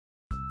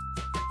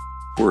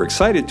We're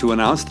excited to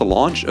announce the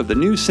launch of the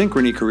new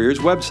Synchrony Careers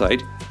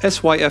website,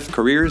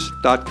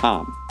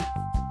 syfcareers.com.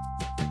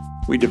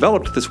 We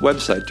developed this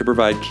website to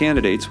provide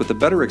candidates with a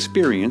better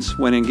experience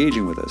when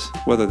engaging with us,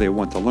 whether they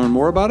want to learn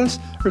more about us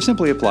or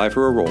simply apply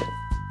for a role.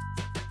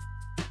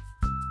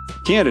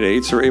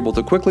 Candidates are able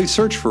to quickly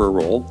search for a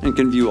role and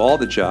can view all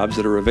the jobs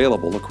that are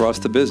available across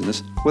the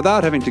business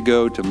without having to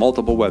go to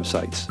multiple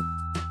websites.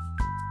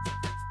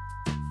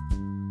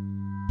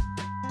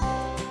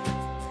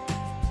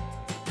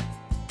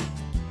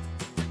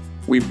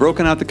 We've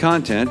broken out the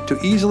content to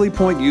easily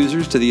point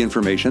users to the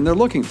information they're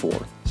looking for,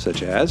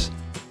 such as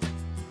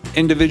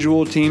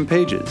individual team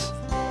pages,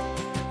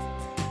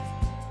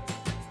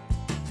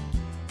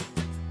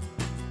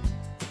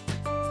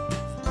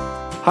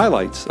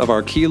 highlights of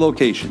our key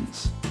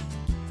locations,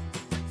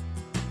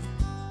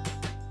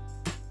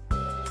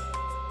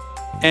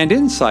 and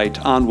insight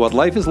on what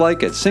life is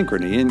like at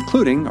Synchrony,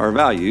 including our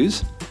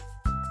values,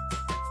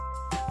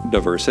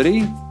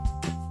 diversity,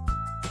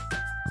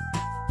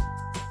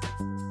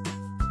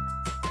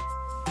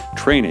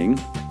 training,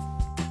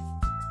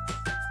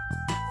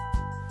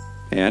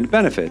 and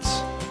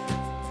benefits.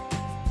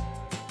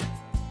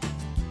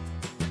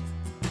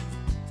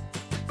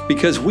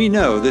 Because we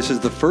know this is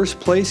the first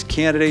place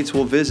candidates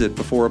will visit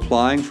before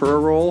applying for a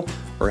role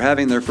or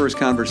having their first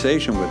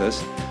conversation with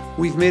us,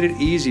 we've made it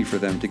easy for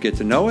them to get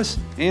to know us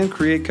and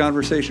create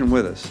conversation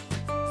with us.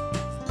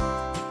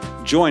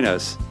 Join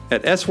us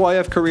at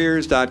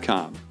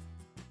syfcareers.com.